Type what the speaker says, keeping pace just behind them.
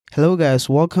Hello, guys.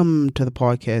 Welcome to the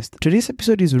podcast. Today's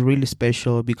episode is really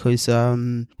special because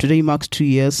today marks 2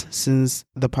 years since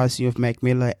the passing of Mac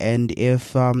Miller. And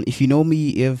if you know me,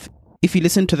 if you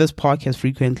listen to this podcast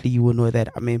frequently, you will know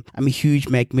that I'm a huge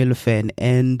Mac Miller fan.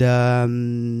 And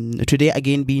today,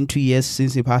 again, being 2 years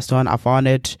since he passed on, I found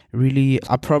it really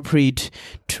appropriate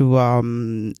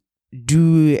to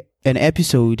do an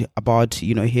episode about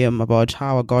him, about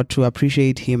how I got to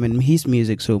appreciate him and his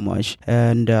music so much.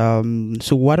 And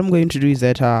so what I'm going to do is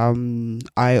that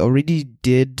I already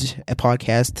did a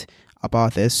podcast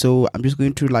about this, so I'm just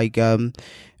going to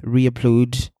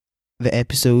re-upload the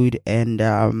episode. And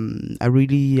I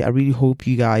really hope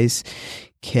you guys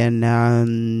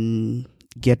can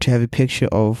get to have a picture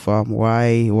of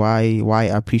why I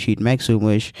appreciate Mac so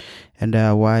much, and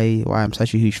why I'm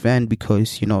such a huge fan.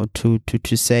 Because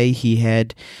to say he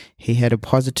had a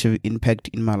positive impact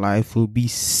in my life will be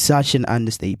such an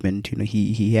understatement.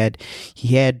 He had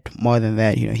more than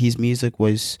that. His music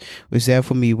was there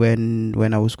for me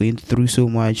when I was going through so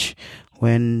much,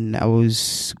 when I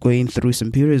was going through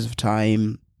some periods of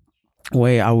time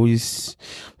where I was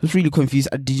really confused.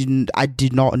 I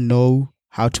did not know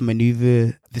how to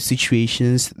maneuver the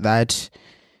situations that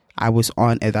I was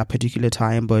on at that particular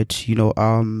time. But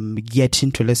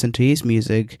getting to listen to his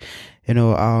music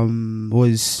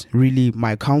was really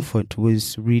my comfort,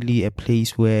 was really a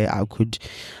place where I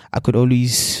could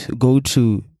always go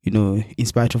to, in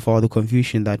spite of all the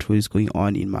confusion that was going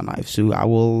on in my life. So I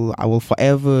will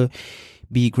forever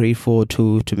be grateful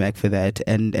to Mac for that.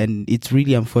 And it's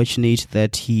really unfortunate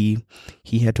that he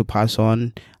had to pass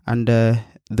on under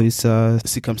those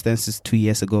circumstances 2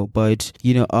 years ago. But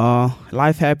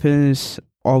life happens.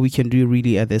 All we can do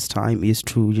really at this time is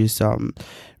to just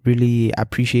really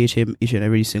appreciate him each and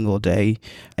every single day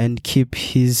and keep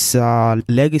his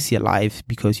legacy alive,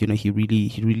 because he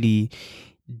really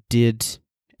did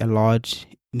a lot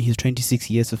in his 26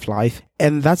 years of life.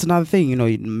 And that's another thing.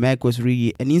 Mac was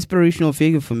really an inspirational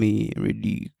figure for me,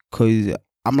 really, because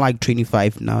I'm like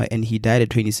 25 now and he died at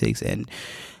 26. And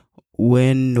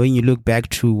when you look back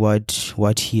to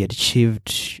what he had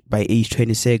achieved by age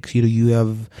 26, you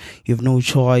have no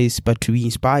choice but to be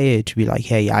inspired, to be like,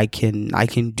 hey, I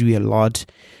can do a lot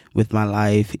with my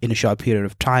life in a short period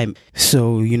of time.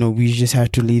 So we just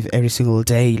have to live every single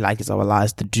day like it's our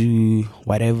last, to do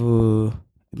whatever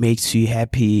makes you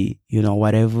happy,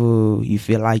 whatever you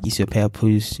feel like is your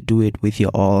purpose, do it with your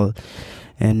all.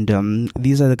 And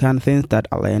these are the kind of things that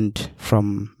I learned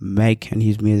from Mac and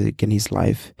his music and his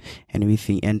life and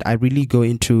everything. And I really go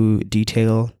into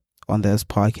detail on this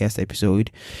podcast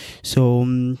episode.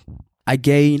 So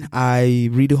again, I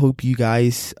really hope you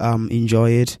guys enjoy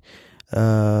it.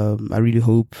 I really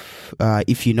hope,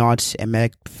 if you're not a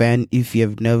Mac fan, if you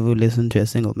have never listened to a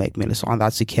single Mac Miller song,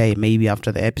 that's okay. Maybe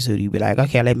after the episode you'll be like,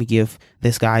 okay, let me give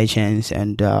this guy a chance,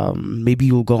 and maybe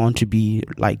you'll go on to be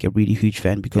like a really huge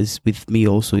fan. Because with me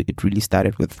also, it really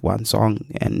started with one song,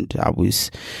 and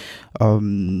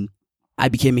I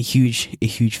became a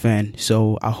huge fan.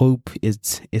 So I hope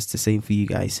it's the same for you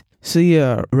guys. So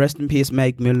yeah, rest in peace,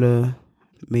 Mac Miller.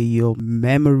 May your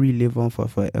memory live on for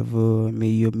forever. May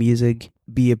your music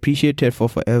be appreciated for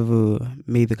forever.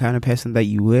 May the kind of person that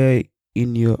you were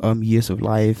in your years of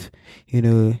life,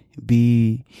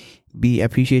 be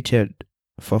appreciated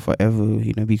for forever.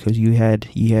 Because you had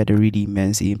a really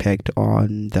immense impact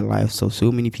on the lives of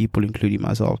so many people, including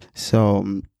myself.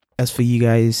 So as for you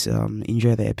guys,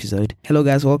 enjoy the episode. Hello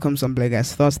guys, welcome to Black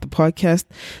Guys Thoughts, the podcast.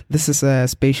 This is a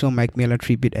special Mac Miller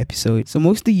tribute episode. So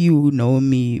most of you who know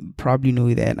me probably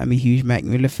know that I'm a huge Mac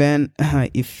Miller fan.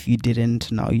 If you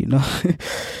didn't, now you know.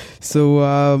 So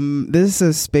this is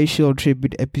a special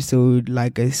tribute episode,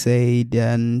 like I said,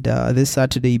 and this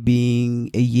Saturday being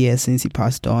a year since he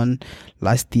passed on,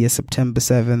 last year, September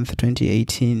 7th,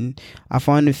 2018, I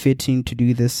found it fitting to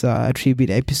do this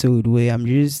tribute episode where I'm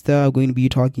just going to be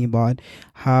talking about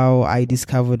how I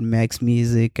discovered Mac's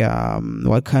music,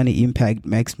 what kind of impact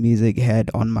Mac's music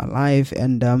had on my life,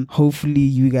 and hopefully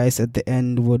you guys at the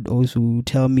end would also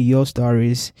tell me your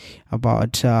stories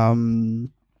about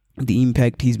the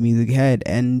impact his music had.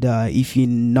 And if you're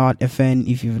not a fan,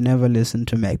 if you've never listened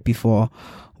to Mac before,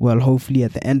 well, hopefully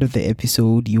at the end of the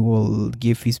episode you will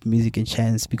give his music a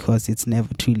chance, because it's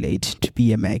never too late to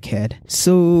be a Mac head.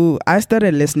 So I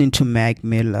started listening to Mac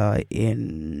Miller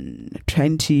in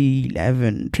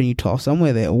 2011, 2012,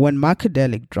 somewhere there, when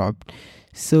Markadelic dropped.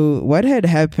 So what had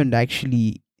happened,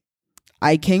 actually,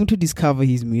 I came to discover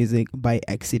his music by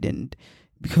accident,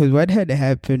 because what had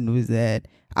happened was that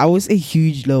I was a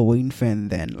huge Lil Wayne fan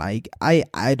then. Like, I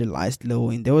idolized Lil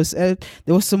Wayne. There was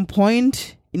some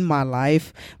point in my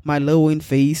life, my Lil Wayne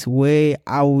phase, where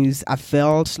I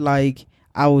felt like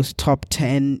I was top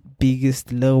 10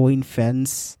 biggest Lil Wayne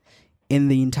fans in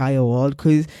the entire world,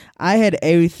 because I had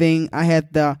everything. I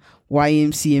had the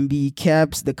YMCMB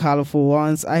caps, the colorful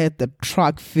ones. I had the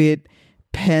truck fit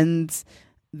pants,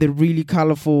 the really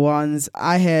colorful ones.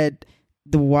 I had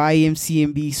the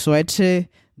YMCMB sweater,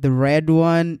 the red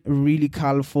one, really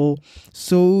colorful.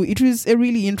 So it was a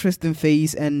really interesting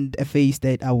phase, and a phase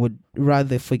that I would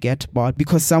rather forget about,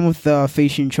 because some of the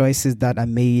fashion choices that I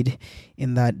made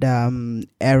in that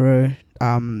era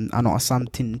are not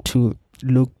something to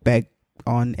look back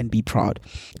on and be proud.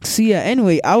 So yeah,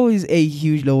 anyway, I was a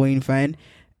huge Lil Wayne fan,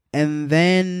 and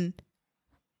then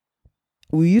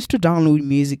we used to download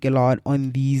music a lot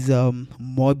on these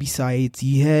Mobi sites.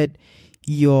 You had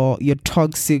your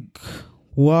Toxic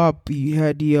WAP, you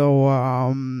had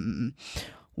your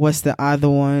what's the other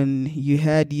one? You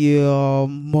had your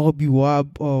Mobi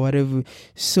WAP or whatever.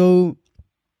 So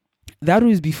that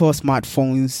was before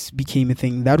smartphones became a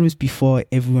thing. That was before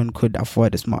everyone could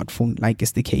afford a smartphone, like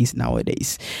is the case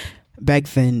nowadays. Back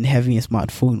then, having a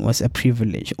smartphone was a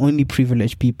privilege. Only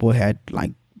privileged people had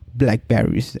like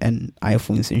Blackberries and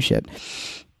iPhones and shit.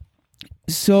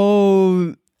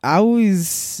 So I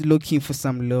was looking for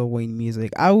some Lil Wayne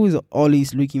music. I was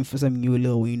always looking for some new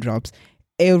Lil Wayne drops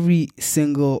every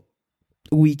single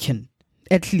weekend,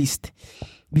 at least,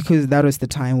 because that was the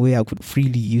time where I could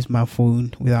freely use my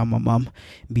phone without my mom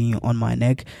being on my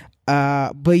neck.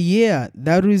 But yeah,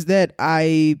 that was that.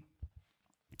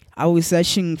 I was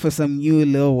searching for some new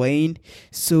Lil Wayne,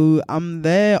 so I'm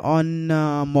there on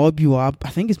Mobi WAP. I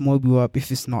think it's Mobi WAP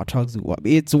if it's not Toxic WAP.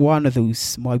 It's one of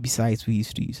those Mobi sites we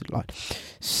used to use a lot.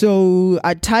 So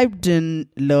I typed in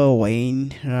Lil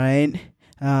Wayne, right?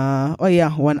 Oh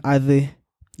yeah, one other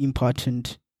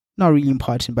important, not really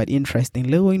important, but interesting.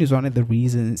 Lil Wayne is one of the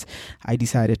reasons I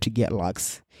decided to get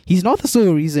locks. He's not the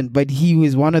sole reason, but he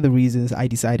was one of the reasons I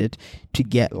decided to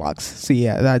get locks. So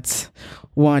yeah, that's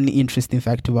one interesting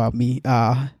fact about me.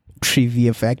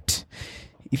 Trivia fact,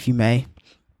 if you may.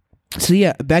 So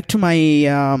yeah, back to my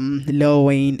Lil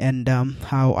Wayne and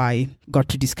how I got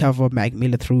to discover Mac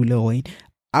Miller through Lil Wayne.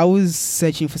 I was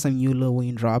searching for some new Lil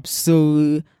Wayne drops,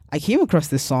 so I came across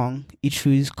this song. It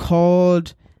was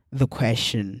called The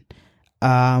Question.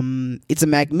 It's a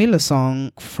Mac Miller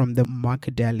song from the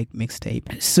Markadelic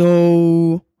mixtape.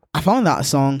 So I found that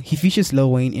song. He features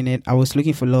Lil Wayne in it. I was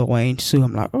looking for Lil Wayne, so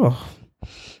I'm like, oh,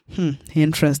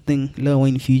 interesting. Lil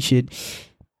Wayne featured.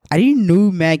 I didn't know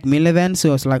Mac Miller then, so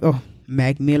I was like, oh,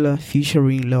 Mac Miller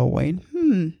featuring Lil Wayne.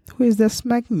 Who is this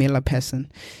Mac Miller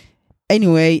person?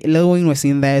 Anyway, Lil Wayne was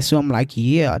in there, so I'm like,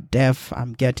 yeah, def,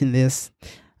 I'm getting this.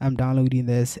 I'm downloading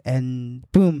this, and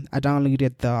boom, I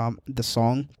downloaded the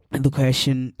song, The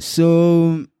Question.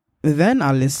 So then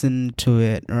I listened to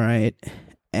it, right?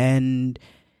 And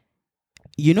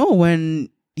you know when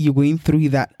you're going through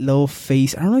that little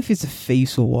phase, I don't know if it's a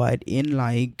phase or what, in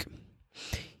like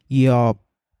your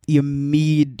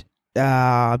mid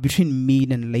between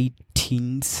mid and late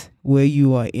teens, where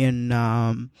you are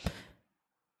in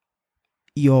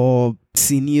your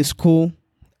senior school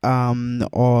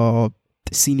or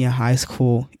senior high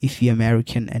school if you're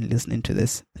American and listening to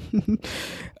this.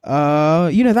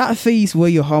 That phase where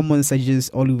your hormones are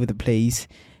just all over the place.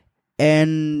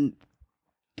 And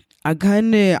I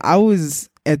was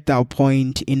at that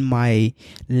point in my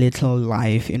little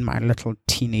life, in my little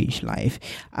teenage life.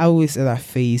 I was at that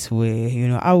phase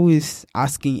where, I was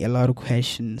asking a lot of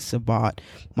questions about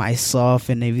myself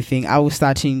and everything. I was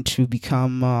starting to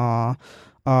become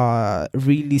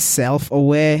really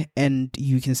self-aware, and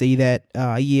you can say that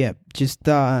just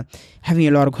having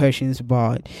a lot of questions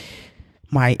about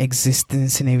my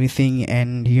existence and everything,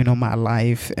 and my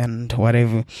life and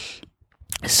whatever.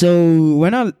 So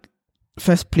when I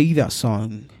first played that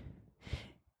song,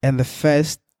 and the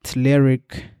first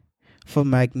lyric for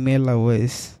Mac Miller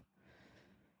was,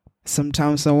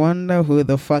 "Sometimes I wonder who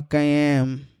the fuck I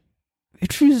am,"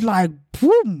 it was like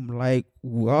boom, like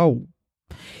wow.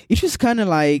 It was kind of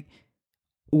like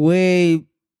where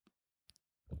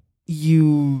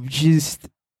you just,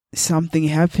 something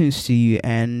happens to you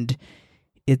and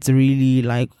it's really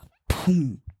like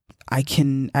boom, I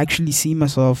can actually see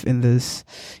myself in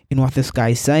what this guy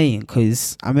is saying,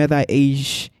 because I'm at that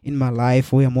age in my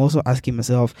life where I'm also asking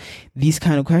myself these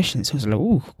kind of questions. So it's like,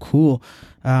 oh, cool.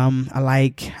 I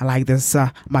like this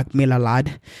Mac Miller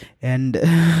lad, and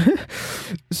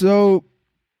so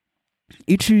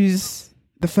it was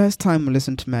the first time I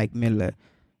listened to Mac Miller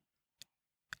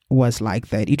was like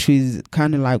that. It was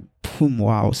kind of like, boom,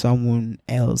 wow, someone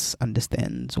else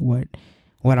understands what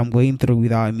what I'm going through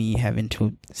without me having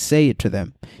to say it to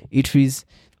them. It was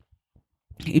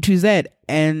that,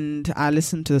 and I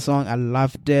listened to the song. I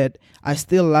loved it. I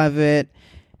still love it,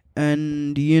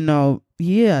 and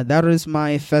that was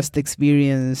my first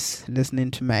experience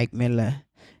listening to Mac Miller.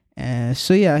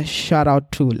 So yeah, shout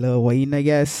out to Lil Wayne, I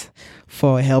guess,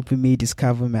 for helping me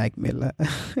discover Mac Miller.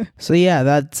 So yeah,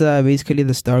 that's basically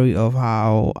the story of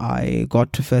how I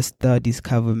got to first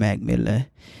discover Mac Miller.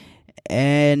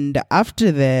 And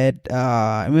after that,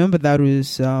 I remember that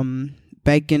was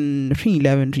back in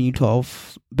 2011,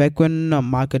 2012, back when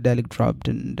Markadelic dropped,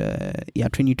 and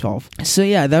 2012. So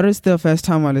yeah, that was the first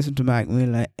time I listened to Mac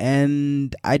Miller,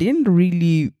 and I didn't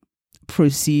really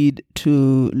proceed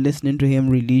to listening to him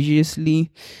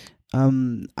religiously. I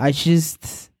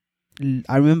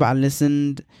remember I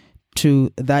listened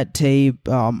to that tape,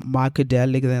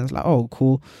 Markadelic, and I was like, oh,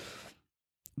 cool.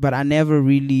 But I never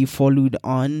really followed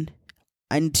on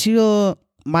until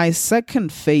my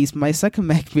second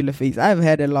Mac Miller phase. I've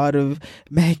had a lot of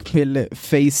Mac Miller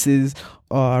phases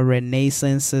or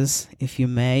renaissances, if you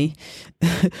may.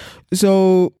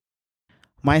 So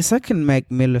my second Mac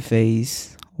Miller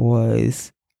phase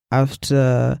was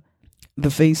after the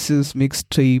Faces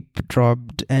mixtape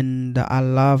dropped, and I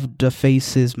loved the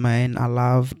Faces, man. I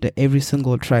loved every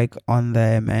single track on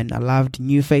there, man. I loved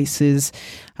New Faces,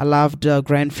 I loved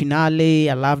Grand Finale,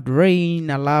 I loved Rain,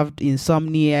 I loved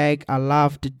Insomniac, I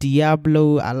loved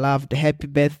Diablo, I loved Happy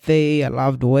Birthday, I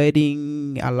loved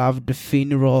Wedding, I loved The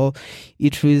Funeral.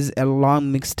 It was a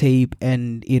long mixtape,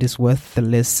 and it is worth the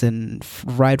listen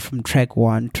right from track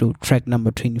 1 to track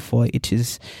number 24. It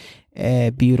is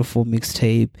a beautiful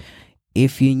mixtape.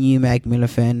 If you're a new Mac Miller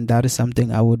fan, that is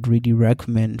something I would really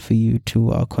recommend for you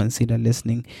to consider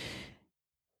listening.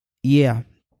 Yeah.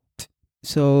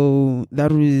 So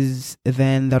that was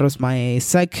my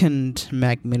second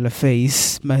Mac Miller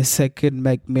phase, my second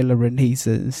Mac Miller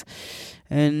renaissance.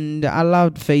 And I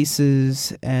loved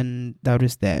Faces, and that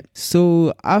was that.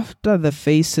 So after the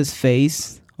Faces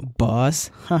phase,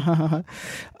 boss, I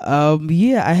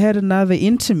had another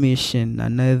intermission,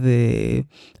 another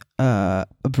a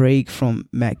break from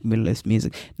Mac Miller's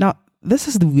music. Now, this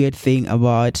is the weird thing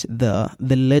about the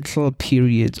little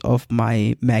periods of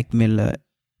my Mac Miller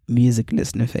music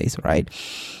listener phase, right?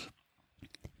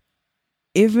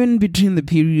 Even between the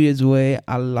periods where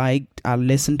I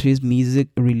listened to his music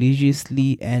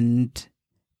religiously and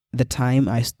the time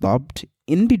I stopped,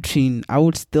 in between, I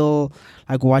would still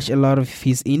watch a lot of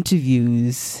his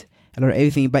interviews, a lot of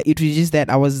everything, but it was just that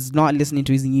I was not listening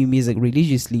to his new music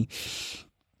religiously.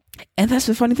 And that's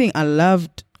the funny thing. I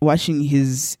loved watching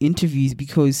his interviews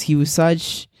because he was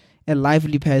such a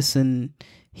lively person.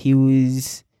 He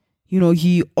was,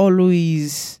 he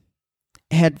always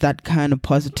had that kind of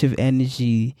positive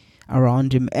energy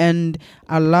around him. And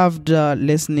I loved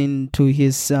listening to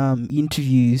his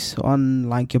interviews on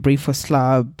your Breakfast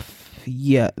Club,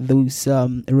 those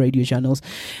radio channels.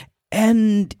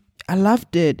 And I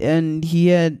loved it. And he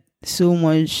had so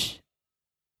much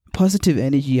positive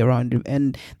energy around him,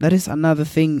 and that is another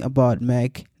thing about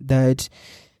Mac that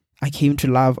I came to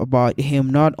love about him.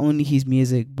 Not only his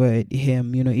music, but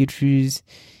him.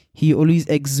 He always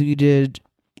exuded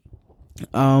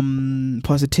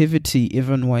positivity,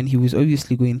 even when he was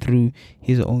obviously going through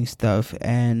his own stuff.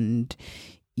 And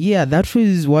that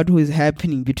was what was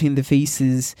happening between the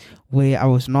phases where I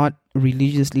was not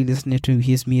religiously listening to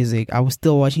his music. I was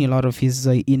still watching a lot of his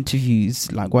interviews,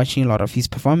 watching a lot of his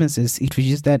performances. It was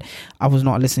just that I was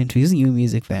not listening to his new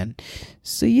music then.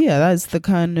 So that's the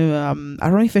kind of I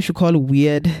don't know if I should call it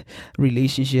weird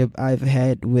relationship I've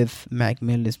had with Mac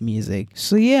Miller's music.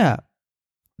 So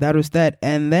that was that.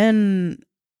 And then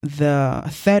the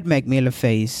third Mac Miller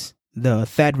phase, the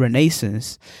third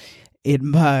renaissance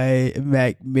in my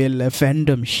Mac Miller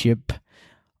fandomship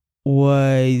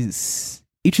was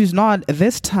not,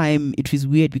 this time it was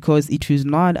weird because it was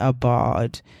not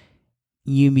about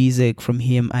new music from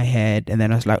him I had, and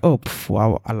then I was like, oh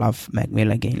wow, I love Mac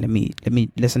Miller again, let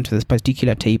me listen to this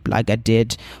particular tape like I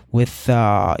did with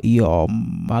your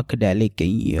Markadelic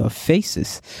and your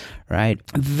Faces, right?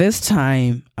 This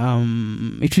time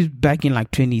it was back in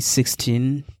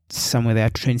 2016, somewhere there,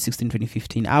 2016,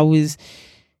 2015. I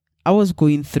was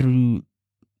going through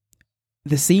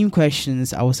the same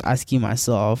questions I was asking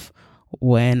myself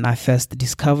when I first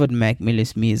discovered Mac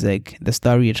Miller's music. The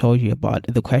story I told you about,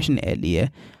 the question earlier,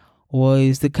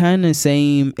 was the kind of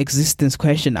same existence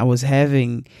question I was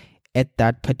having at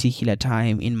that particular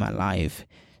time in my life.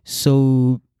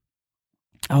 So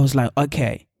I was like,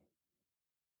 okay,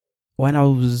 when I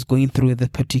was going through the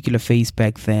particular phase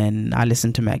back then, I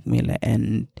listened to Mac Miller,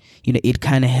 and it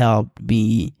kind of helped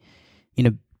me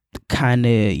kind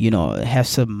of, have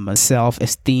some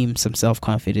self-esteem, some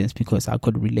self-confidence, because I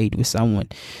could relate with someone.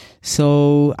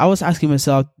 So I was asking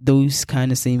myself those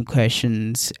kind of same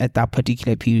questions at that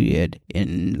particular period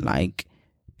in like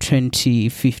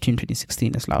 2015,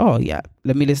 2016. It's like, oh yeah,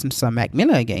 let me listen to some Mac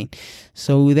Miller again.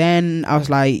 So then I was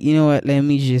like, you know what, let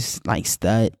me just like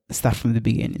start from the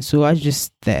beginning. So I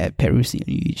just perusing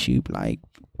on YouTube like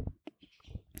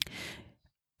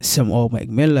some old Mac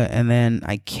Miller, and then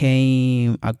I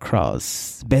came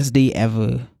across Best Day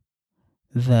Ever,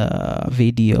 the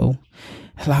video.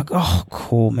 Like, oh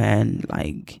cool, man.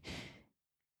 Like,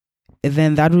 and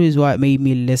then that was what made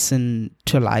me listen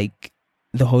to like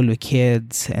the Whole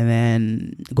Kids, and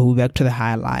then go back to the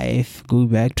High Life, go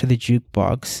back to the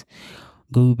Jukebox,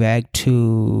 go back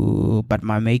to But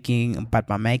My Making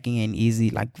Ain't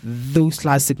Easy, like those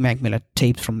classic Mac Miller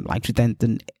tapes from like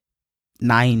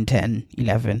 2009, 10,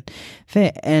 11.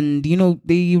 And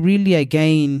they really,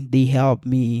 again, they helped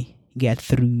me get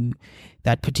through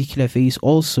that particular phase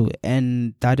also.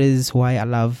 And that is why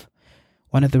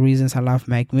one of the reasons I love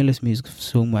Mac Miller's music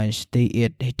so much.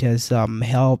 It has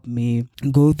helped me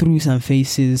go through some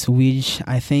phases which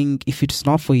I think if it's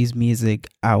not for his music,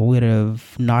 I would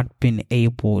have not been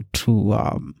able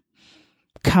to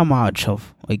come out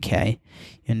of. Okay,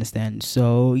 you understand?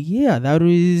 So yeah, that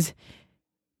is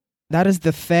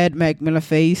the third Mac Miller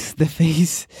phase, the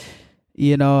phase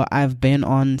I've been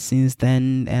on since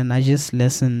then. And I just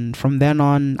listened from then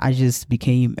on. I just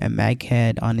became a Mac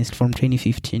head, honest, from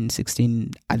 2015,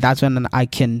 16. That's when I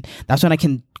can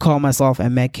call myself a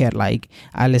Mac head. Like,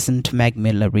 I listen to Mac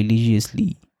Miller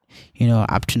religiously,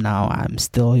 up to now. I'm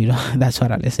still, that's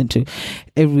what I listen to.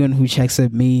 Everyone who checks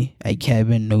with me at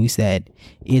Kevin knows that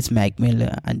it's Mac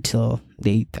Miller, until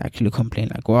they actually complain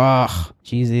like, wow,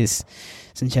 Jesus,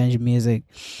 some change of music.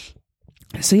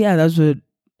 So yeah, that's what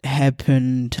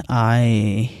happened.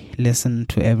 I listened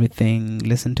to everything,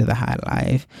 listened to the High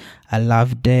Life, I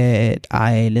loved it.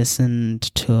 I listened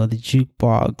to the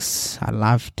Jukebox, I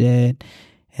loved it.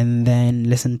 And then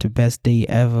listened to Best Day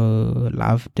Ever,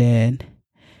 loved it.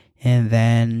 And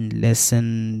then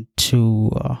listened to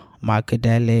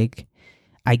Markadelic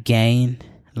again,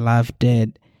 loved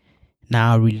it.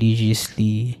 Now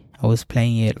religiously, I was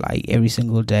playing it like every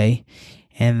single day.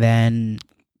 And then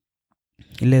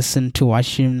listen to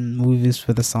Watching Movies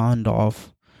with the Sound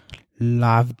Off,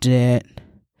 loved it.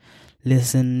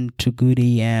 Listen to Good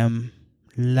AM,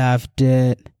 loved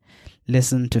it.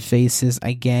 Listen to Faces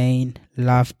again,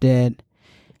 loved it.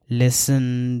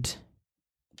 Listened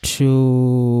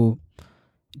to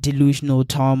Delusional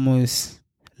Thomas,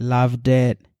 loved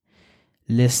it.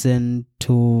 Listened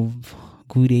to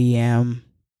Good AM,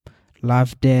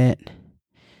 loved it.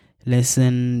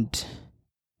 Listened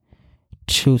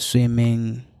to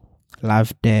Swimming,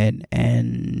 loved it.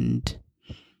 And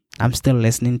I'm still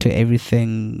listening to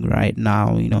everything right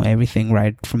now, everything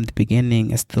right from the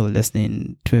beginning. I'm still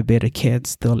listening to a bit of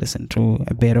Kids, still listen to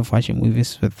a bit of Watching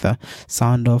Movies with the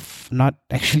Sound Off, not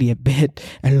actually a bit,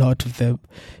 a lot of them.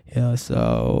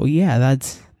 So yeah,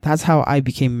 that's how I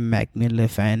became a Mac Miller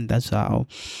fan. That's how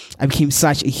I became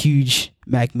such a huge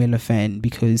Mac Miller fan,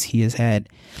 because his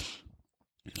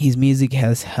music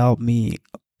has helped me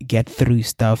get through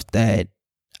stuff that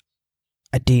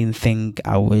I didn't think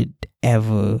I would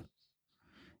ever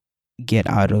get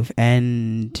out of.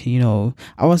 And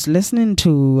I was listening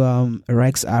to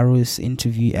Rex Arrow's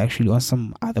interview actually on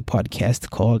some other podcast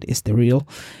called Is The Real.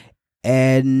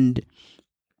 And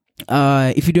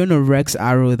if you don't know Rex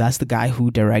Arrow, that's the guy who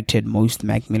directed most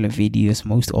Mac Miller videos,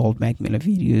 most old Mac Miller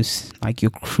videos, like your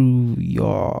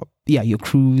Cruising,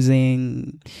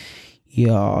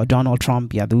 your Donald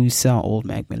Trump. Yeah, those are old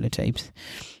Mac Miller tapes,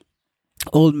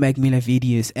 old Mac Miller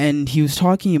videos. And he was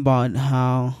talking about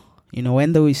how,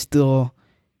 when they were still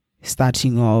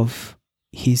starting off,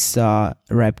 his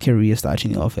rap career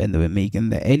starting off, and they were making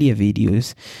the earlier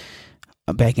videos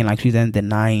back in like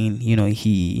 2009,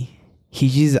 he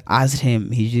just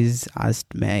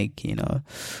asked Mac,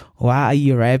 why are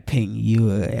you rapping?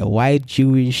 You're a white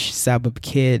Jewish suburb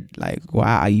kid, like,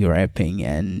 why are you rapping?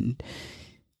 And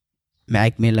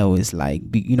Mac Miller was like,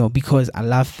 because I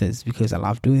love this, because I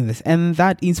love doing this. And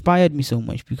that inspired me so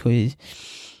much, because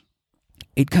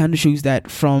it kind of shows that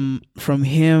from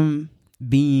him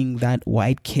being that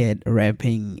white kid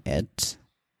rapping at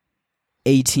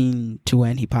 18 to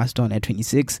when he passed on at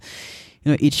 26,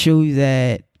 it shows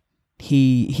that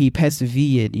he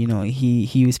persevered.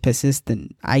 He was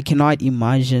persistent. I cannot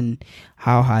imagine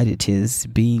how hard it is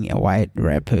being a white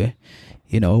rapper,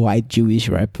 white Jewish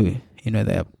rapper.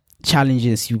 The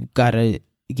challenges you gotta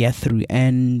get through,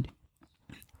 and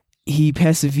he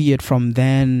persevered from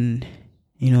then.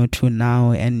 to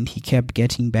now, and he kept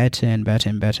getting better and better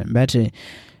and better and better.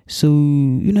 So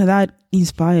that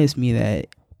inspires me that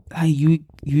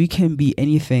you can be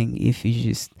anything if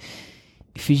you just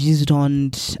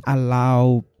don't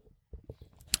allow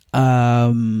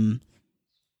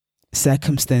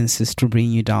circumstances to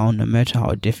bring you down, no matter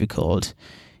how difficult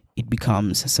it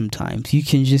becomes. Sometimes you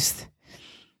can just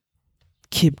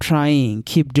keep trying,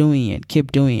 keep doing it,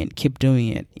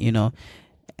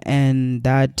 and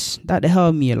that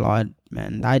helped me a lot,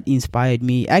 man. That inspired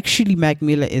me. Actually, Mac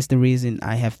Miller is the reason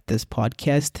I have this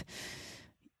podcast.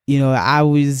 I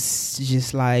was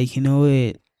just like,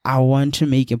 I want to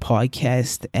make a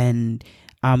podcast, and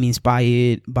I'm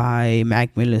inspired by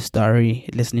Mac Miller's story,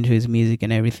 listening to his music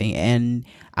and everything, and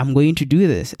I'm going to do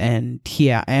this. And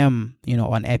here I am,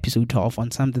 on episode 12,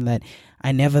 on something that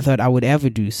I never thought I would ever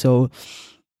do. So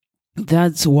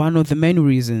that's one of the main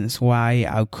reasons why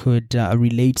I could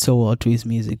relate so well to his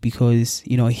music, because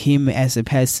him as a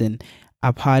person,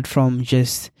 apart from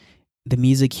just the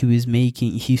music he was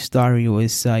making, his story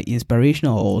was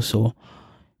inspirational also.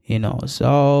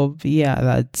 So yeah,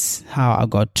 that's how I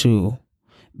got to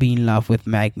be in love with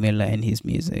Mac Miller and his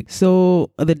music.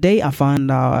 So the day I found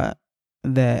out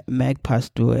that Mac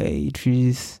passed away, it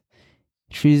was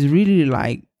really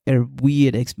like a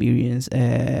weird experience,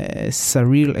 a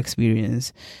surreal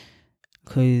experience.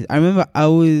 Because I remember I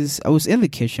was in the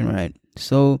kitchen, right?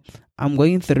 So I'm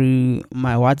going through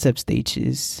my WhatsApp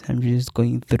status. I'm just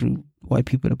going through what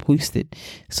people have posted.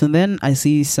 So then I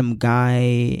see some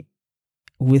guy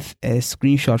with a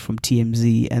screenshot from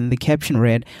TMZ, and the caption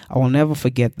read, I will never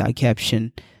forget that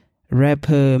caption.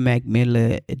 Rapper Mac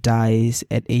Miller dies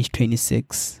at age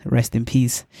 26. Rest in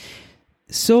peace.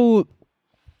 So,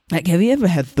 like, have you ever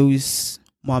had those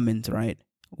moments, right,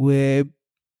 where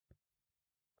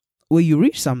you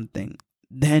reach something,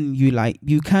 then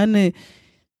you kind of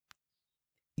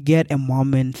get a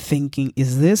moment thinking,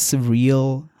 is this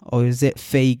real or is it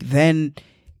fake? Then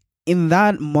in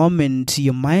that moment,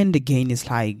 your mind again is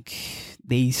like,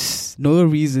 there's no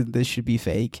reason this should be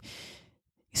fake.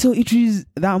 So it was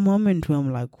that moment where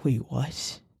I'm like, wait,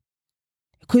 what?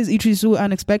 Because it was so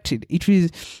unexpected. It was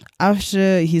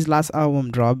after his last album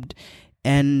dropped,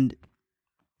 and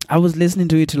I was listening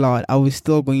to it a lot. I was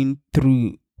still going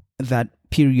through that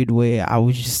period where I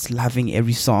was just loving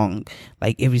every song,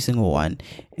 like every single one.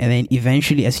 And then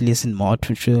eventually, as you listen more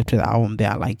to the album, they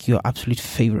are like your absolute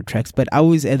favorite tracks. But I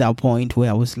was at that point where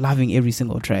I was loving every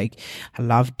single track. I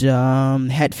loved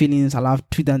Had Feelings, I loved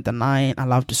 2009, I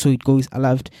loved So It Goes, I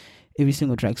loved every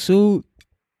single track. So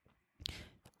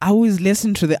I was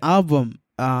listening to the album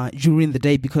during the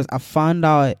day, because I found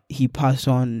out he passed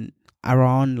on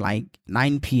around like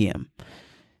 9 p.m.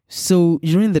 So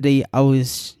during the day, I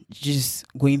was just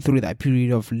going through that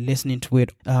period of listening to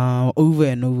it over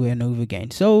and over and over again.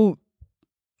 So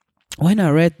when I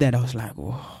read that, I was like,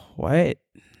 what?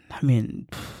 I mean,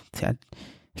 that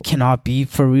cannot be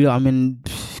for real. I mean,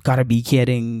 gotta be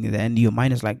kidding. Then your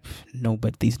mind is like, no,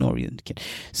 but there's no reason to kid.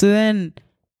 So then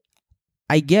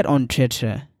I get on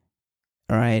Twitter,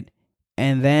 right?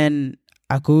 And then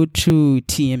I go to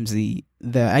TMZ,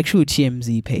 the actual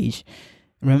TMZ page.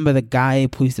 Remember, the guy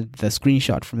posted the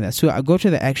screenshot from that. So I go to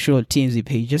the actual TMZ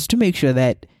page just to make sure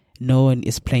that no one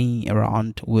is playing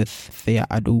around with their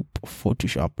Adobe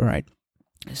Photoshop, right?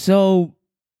 So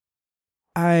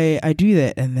I do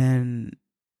that, and then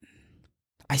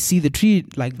I see the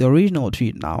tweet, like the original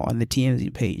tweet now on the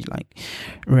TMZ page, like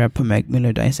rapper Mac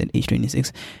Miller dies at age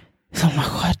 26. So I'm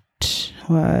like, what?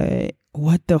 Why?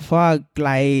 What the fuck?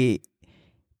 Like,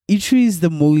 it was the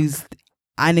most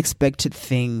unexpected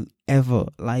thing ever.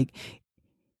 Like,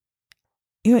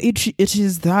 it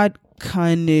is that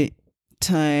kind of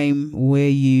time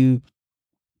where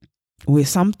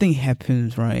something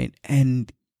happens, right?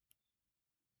 And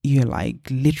you're like,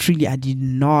 literally,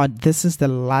 this is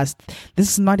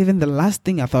not even the last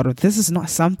thing I thought of. This is not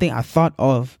something I thought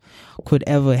of could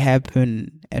ever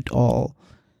happen at all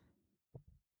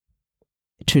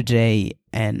today.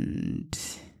 And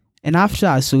after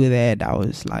I saw that, I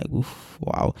was like, oof,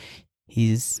 wow,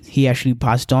 he actually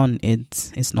passed on.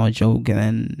 It's not a joke. And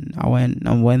then I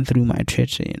went through my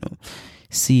Twitter,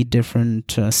 see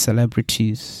different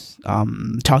celebrities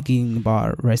talking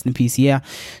about rest in peace. Yeah.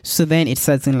 So then it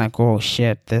starts in like, oh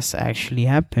shit, this actually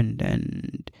happened.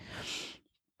 And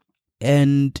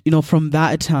from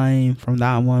that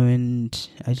moment,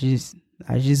 I just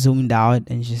zoned out,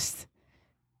 and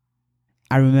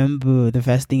I remember the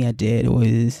first thing I did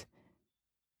was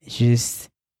just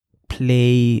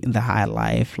play The High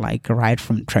Life, like right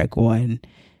from track 1.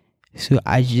 So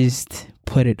I just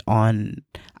put it on.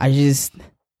 I just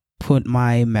put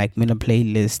my Mac Miller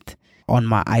playlist on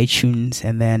my iTunes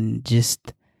and then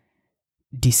just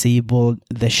disabled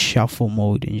the shuffle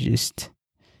mode and just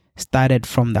started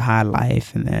from the high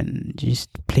life and then just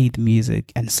played the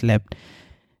music and slept.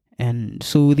 And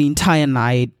so the entire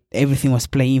night, everything was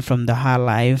playing from the high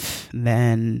life,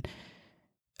 then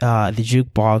the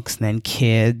jukebox, then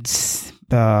kids,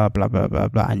 blah blah blah blah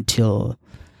blah, until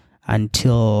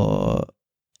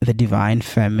the divine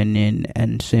feminine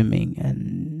and swimming.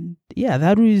 And yeah,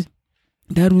 that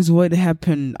was what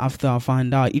happened after I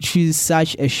found out. It was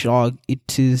such a shock.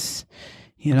 It is,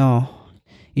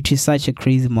 it is such a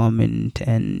crazy moment.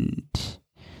 And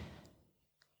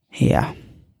yeah,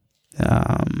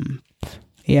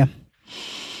 yeah.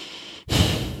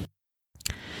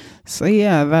 So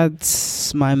yeah,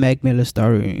 that's my Mac Miller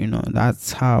story.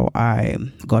 That's how I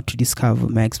got to discover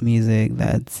Mac's music.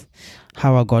 That's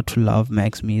how I got to love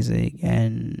Mac's music.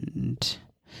 And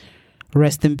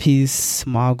rest in peace,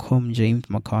 Malcolm James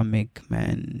McCormick,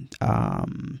 man.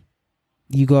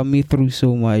 You got me through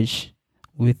so much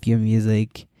with your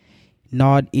music.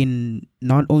 Not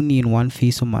only in one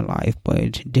phase of my life,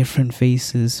 but different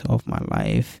phases of my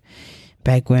life.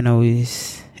 Back when I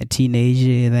was a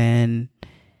teenager, then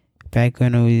back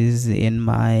when I was in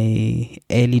my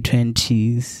early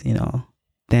 20s,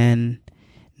 then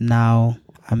now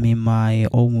I'm in my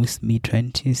almost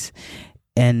mid-20s.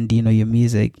 And, your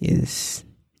music is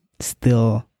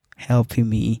still helping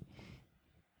me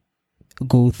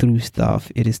go through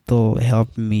stuff. It is still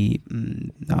helping me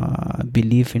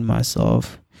believe in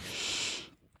myself.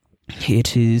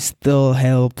 It is still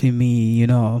helping me,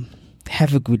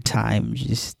 have a good time.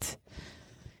 Just,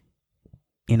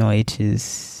 it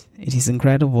is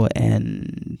incredible.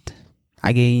 And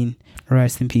again,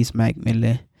 rest in peace, Mac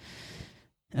Miller.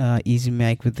 Easy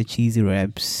Mac with the cheesy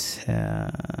raps.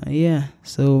 Yeah.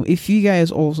 So if you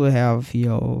guys also have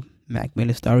your Mac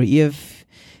Miller story, if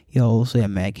you're also a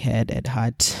Mac head at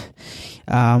heart,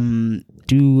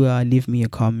 do leave me a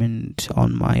comment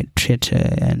on my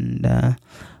Twitter, and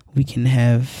we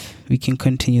can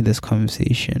continue this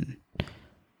conversation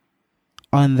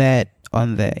on that.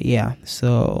 Yeah.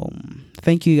 So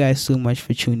thank you guys so much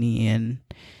for tuning in.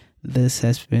 This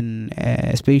has been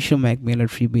a special Mac Miller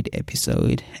tribute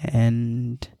episode,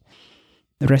 and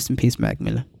rest in peace, Mac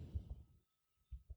Miller.